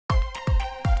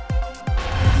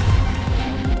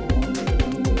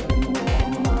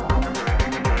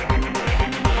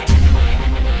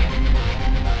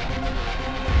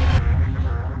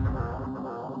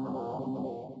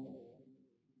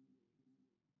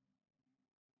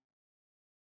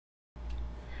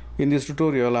In this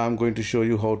tutorial, I'm going to show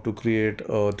you how to create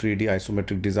a 3D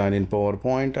isometric design in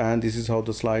PowerPoint, and this is how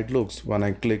the slide looks. When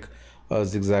I click, a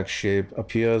zigzag shape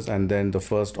appears, and then the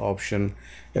first option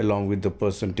along with the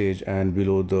percentage and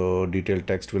below the detailed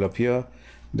text will appear.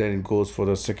 Then it goes for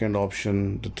the second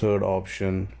option, the third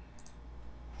option,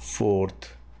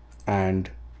 fourth and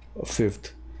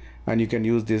fifth. And you can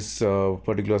use this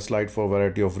particular slide for a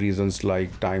variety of reasons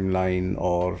like timeline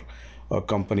or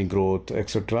company growth,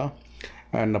 etc.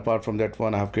 And apart from that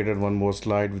one, I have created one more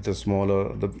slide with a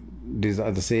smaller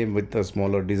the same with a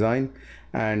smaller design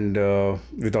and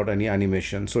without any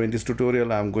animation. So in this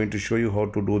tutorial, I'm going to show you how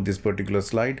to do this particular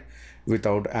slide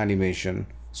without animation.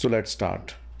 So let's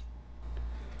start.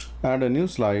 Add a new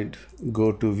slide,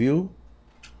 go to view,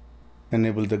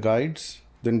 enable the guides,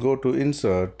 then go to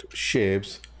insert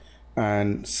shapes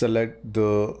and select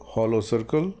the hollow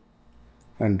circle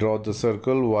and draw the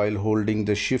circle while holding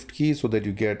the shift key so that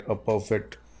you get a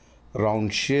perfect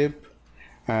round shape.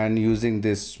 And using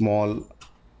this small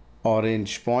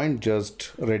orange point,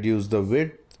 just reduce the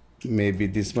width, maybe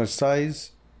this much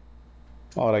size,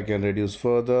 or I can reduce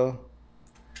further.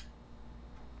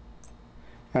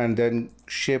 And then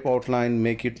shape outline,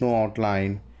 make it no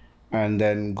outline, and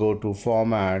then go to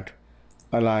format,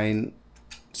 align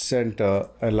center,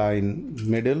 align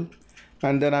middle.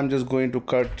 And then I'm just going to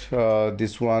cut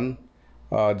this one,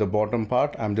 the bottom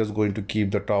part. I'm just going to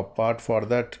keep the top part. For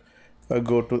that,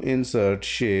 go to insert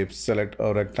shapes, select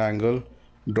a rectangle,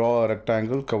 draw a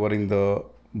rectangle covering the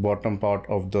bottom part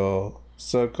of the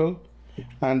circle,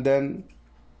 and then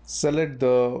select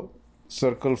the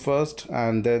circle first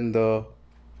and then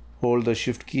hold the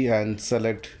shift key and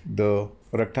select the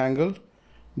rectangle.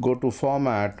 Go to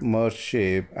format, merge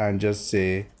shape, and just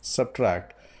say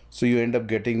subtract. So you end up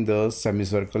getting the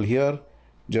semicircle here.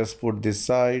 Just put this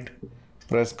side,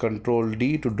 press Ctrl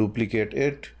D to duplicate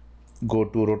it, go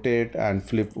to rotate and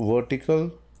flip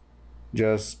vertical,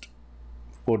 just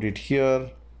put it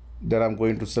here. Then I'm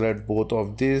going to select both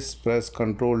of these, press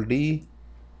Ctrl D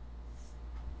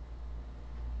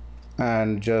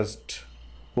and just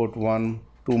put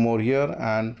two more here,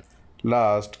 and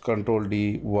last Ctrl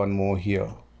D, one more here.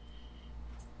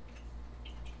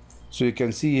 So you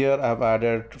can see here I've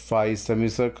added 5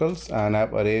 semicircles and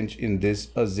I've arranged in this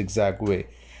a zigzag way.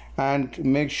 And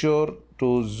make sure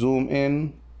to zoom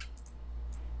in,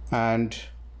 and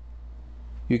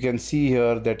you can see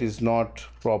here that is not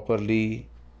properly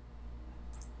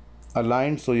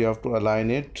aligned, so you have to align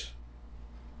it.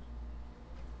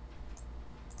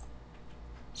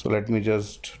 So let me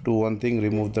just do one thing,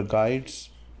 remove the guides.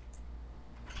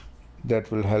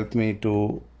 That will help me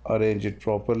to arrange it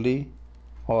properly,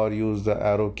 or use the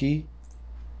arrow key.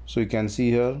 So you can see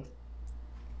here,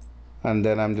 and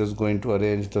then I'm just going to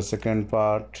arrange the second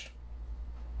part.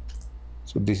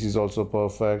 So this is also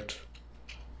perfect.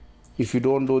 If you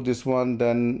don't do this one,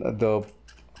 then the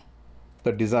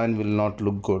design will not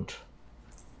look good.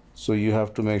 So you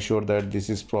have to make sure that this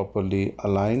is properly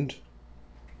aligned.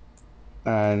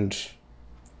 And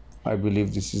I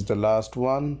believe this is the last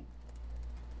one.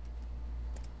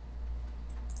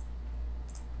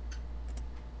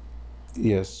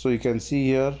 Yes, so you can see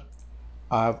here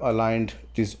I have aligned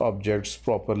these objects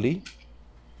properly.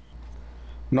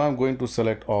 Now I'm going to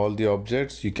select all the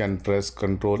objects. You can press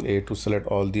Ctrl A to select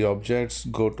all the objects.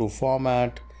 Go to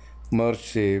format, merge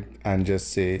shape, and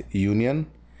just say union.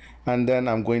 And then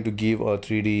I'm going to give a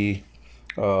 3D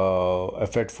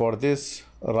effect for this.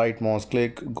 Right mouse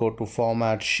click, go to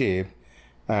format, shape,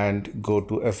 and go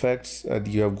to effects.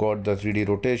 You have got the 3D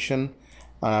rotation,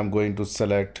 and I'm going to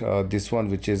select this one,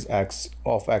 which is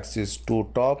off axis to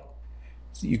top.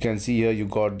 So you can see here you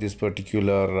got this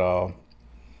particular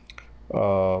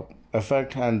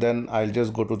effect. And then I'll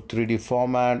just go to 3D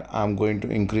format. I'm going to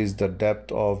increase the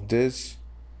depth of this.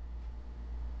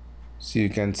 So you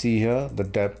can see here the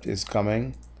depth is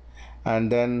coming,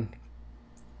 and then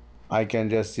I can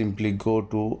just simply go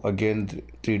to again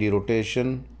 3D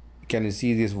rotation. Can you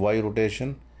see this Y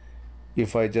rotation?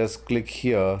 If I just click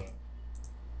here,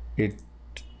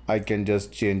 I can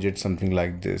just change it something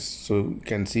like this. So you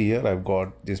can see here I've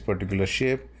got this particular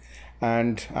shape,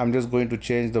 and I'm just going to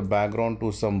change the background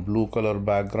to some blue color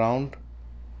background,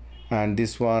 and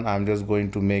this one I'm just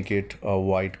going to make it a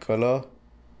white color.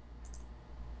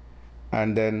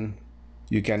 And then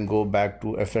you can go back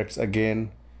to effects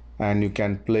again, and you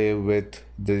can play with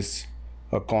this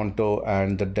contour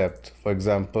and the depth. For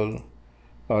example,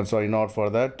 sorry, not for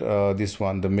that, this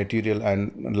one, the material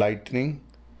and lightning.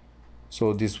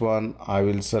 So this one I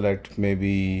will select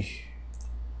maybe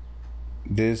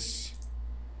this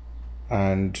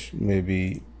and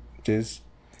maybe this.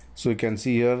 So you can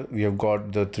see here we have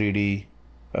got the 3D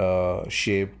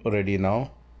shape ready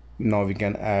now. Now we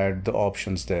can add the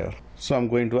options there. So I'm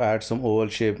going to add some oval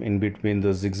shape in between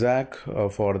the zigzag.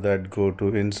 For that, go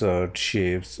to insert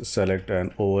shapes, select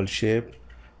an oval shape,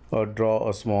 draw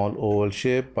a small oval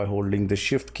shape by holding the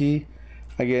shift key.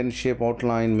 Again, shape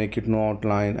outline, make it no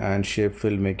outline, and shape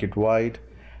fill, make it white.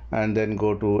 And then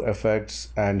go to effects,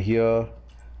 and here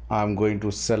I'm going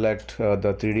to select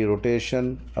the 3D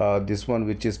rotation, this one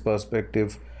which is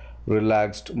perspective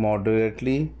relaxed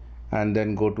moderately, and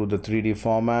then go to the 3D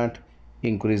format,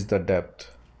 increase the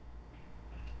depth,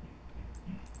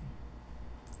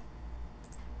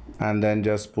 and then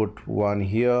just put one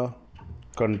here,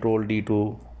 Control D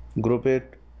to group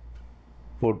it,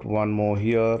 put one more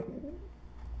here,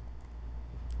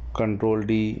 Control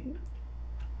D,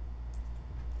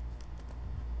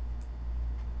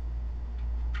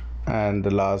 and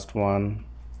the last one,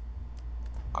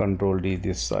 Control D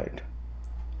this side.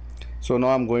 So now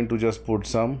I'm going to just put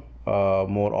some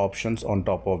more options on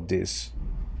top of this.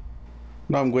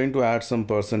 Now I'm going to add some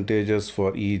percentages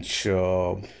for each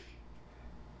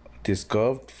this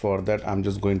curve. For that, I'm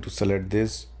just going to select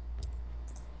this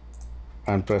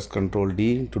and press Ctrl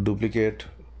D to duplicate,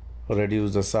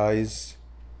 reduce the size,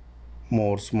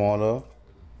 more smaller,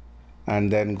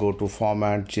 and then go to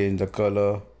format, change the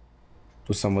color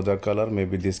to some other color,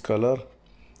 maybe this color,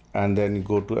 and then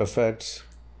go to effects.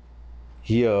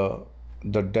 Here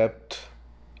the depth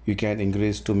you can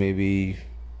increase to maybe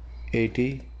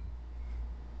 80.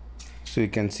 So you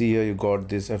can see here you got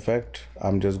this effect.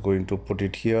 I'm just going to put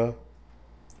it here,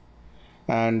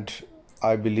 and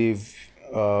I believe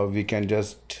we can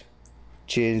just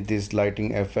change this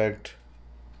lighting effect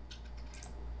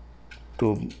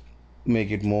to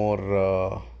make it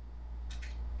more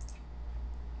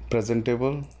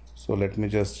presentable. So let me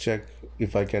just check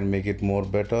if I can make it more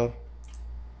better.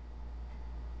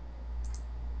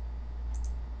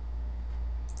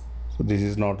 So this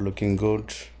is not looking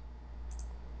good.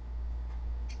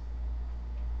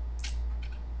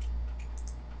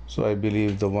 So I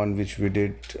believe the one which we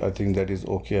did, I think that is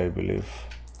okay, I believe.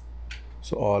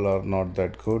 So all are not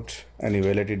that good.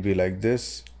 Anyway, let it be like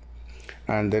this,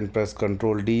 and then press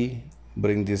Ctrl D,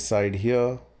 bring this side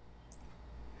here,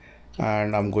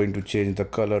 and I'm going to change the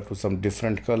color to some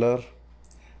different color,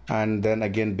 and then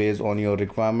again based on your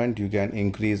requirement you can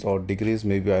increase or decrease.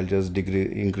 Maybe I'll just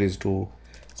increase to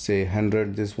say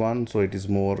 100, this one, so it is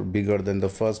more bigger than the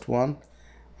first one,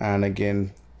 and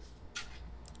again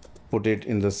put it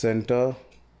in the center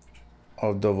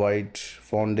of the white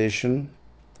foundation.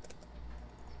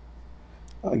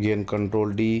 Again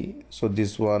Ctrl D. So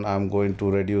this one I'm going to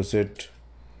reduce it,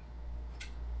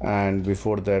 and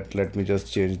before that let me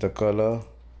just change the color.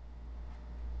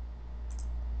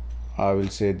 I will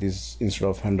say this, instead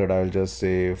of 100 I will just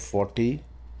say 40.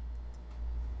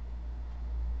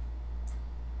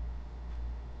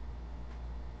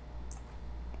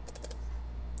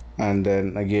 And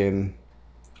then again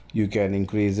you can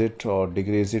increase it or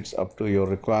decrease it up to your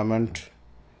requirement.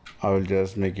 I will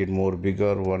just make it more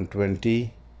bigger,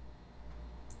 120.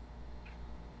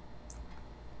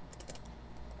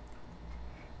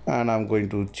 And I'm going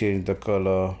to change the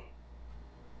color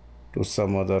to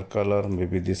some other color,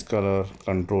 maybe this color,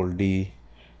 Ctrl D,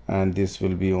 and this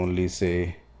will be only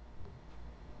say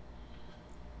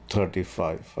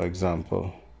 35 for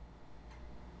example.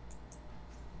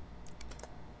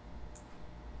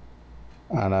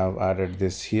 And I've added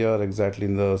this here exactly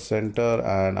in the center,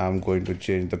 and I'm going to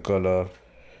change the color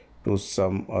to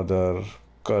some other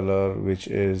color, which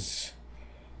is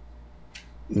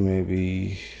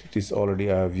maybe this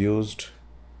already I have used,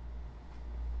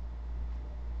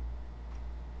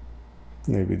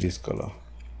 maybe this color.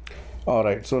 All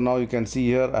right, so now you can see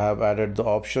here I have added the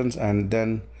options, and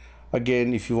then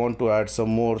again if you want to add some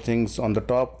more things on the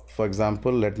top, for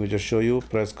example, let me just show you.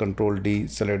 Press Ctrl D,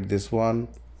 select this one,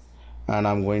 and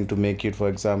I'm going to make it, for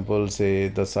example, say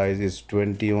the size is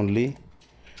 20 only,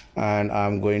 and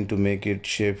I'm going to make it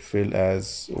shape fill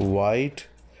as white,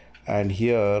 and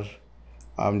here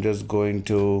I'm just going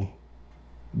to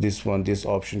this one, this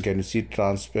option, can you see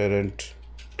transparent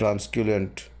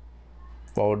translucent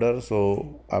powder?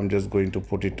 So I'm just going to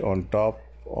put it on top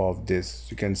of this.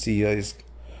 You can see here is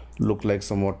look like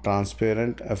somewhat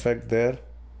transparent effect there,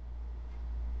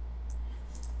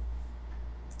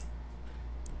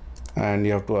 and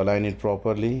you have to align it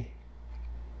properly,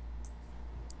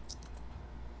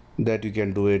 that you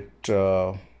can do it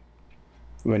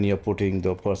when you're putting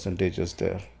the percentages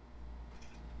there.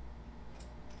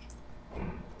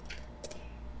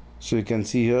 So you can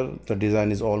see here the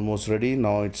design is almost ready.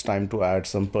 Now it's time to add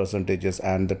some percentages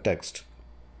and the text.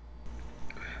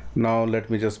 Now let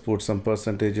me just put some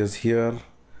percentages here.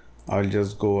 I'll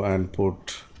just go and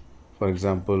put, for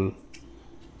example,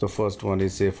 the first one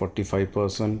is say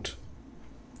 45%,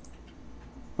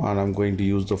 and I'm going to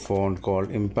use the font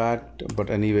called Impact, but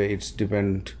anyway it's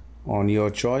depend on your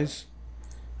choice.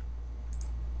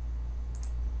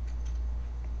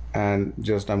 And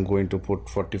just I'm going to put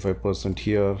 45%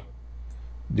 here.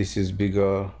 This is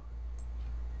bigger.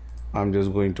 I'm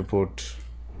just going to put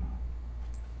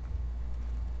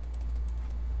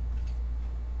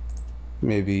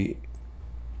maybe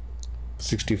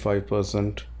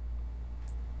 65%,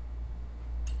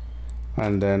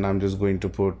 and then I'm just going to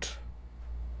put,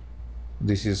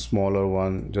 this is smaller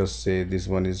one, just say this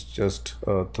one is just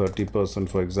 30%,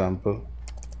 for example.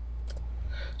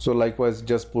 So likewise,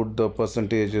 just put the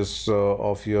percentages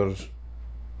of your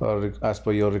as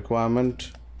per your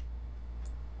requirement,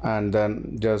 and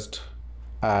then just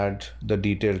add the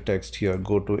detailed text here.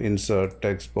 Go to insert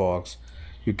text box,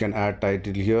 you can add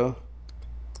title here.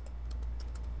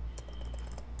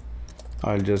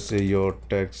 I'll just say your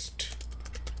text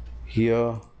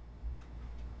here,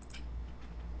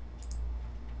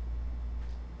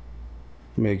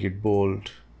 make it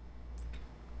bold,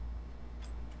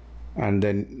 and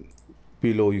then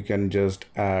below you can just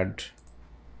add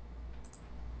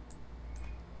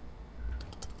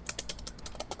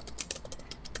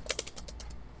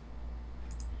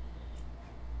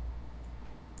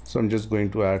so I'm just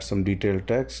going to add some detailed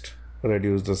text,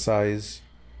 reduce the size,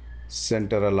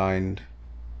 center aligned,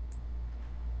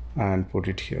 and put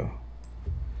it here.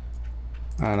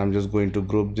 And I'm just going to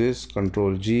group this,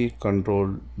 Control G,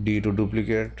 Control D to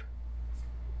duplicate.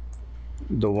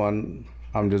 The one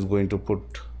I'm just going to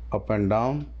put up and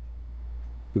down,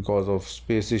 because of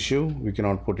space issue we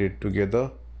cannot put it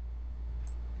together.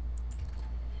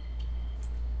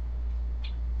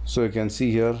 So you can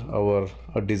see here our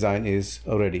design is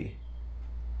ready.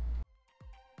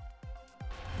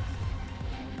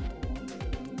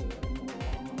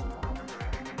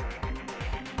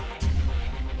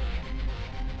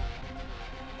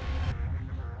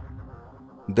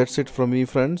 That's it from me,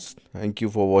 friends. Thank you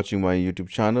for watching my YouTube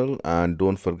channel, and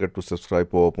don't forget to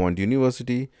subscribe PowerPoint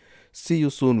University. See you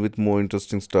soon with more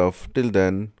interesting stuff. Till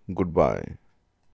then, goodbye.